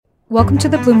Welcome to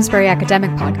the Bloomsbury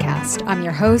Academic Podcast. I'm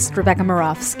your host, Rebecca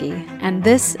Moravsky, and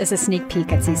this is a sneak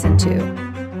peek at Season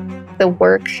 2. The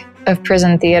work of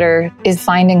prison theater is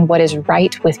finding what is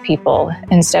right with people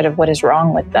instead of what is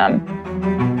wrong with them.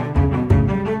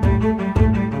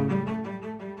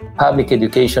 Public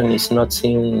education is not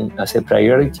seen as a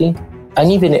priority,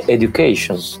 and even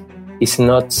education is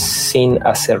not seen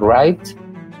as a right.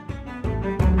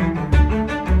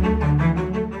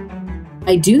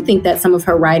 I do think that some of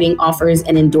her writing offers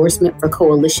an endorsement for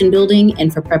coalition building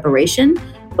and for preparation,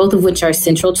 both of which are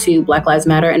central to Black Lives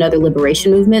Matter and other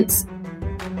liberation movements.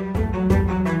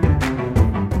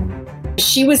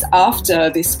 She was after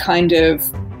this kind of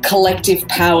collective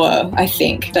power, I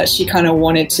think, that she kind of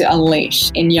wanted to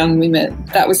unleash in young women.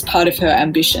 That was part of her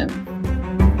ambition.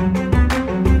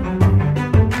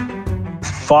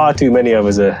 Far too many of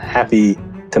us are happy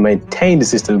to maintain the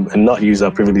system and not use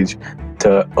our privilege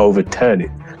to overturn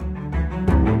it.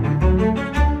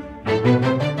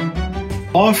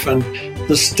 Often,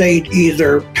 the state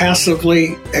either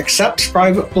passively accepts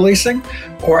private policing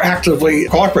or actively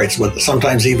cooperates with it,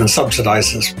 sometimes even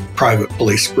subsidizes private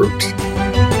police groups.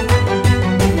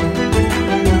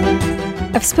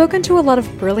 I've spoken to a lot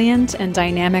of brilliant and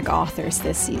dynamic authors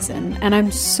this season, and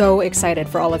I'm so excited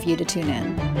for all of you to tune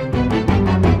in.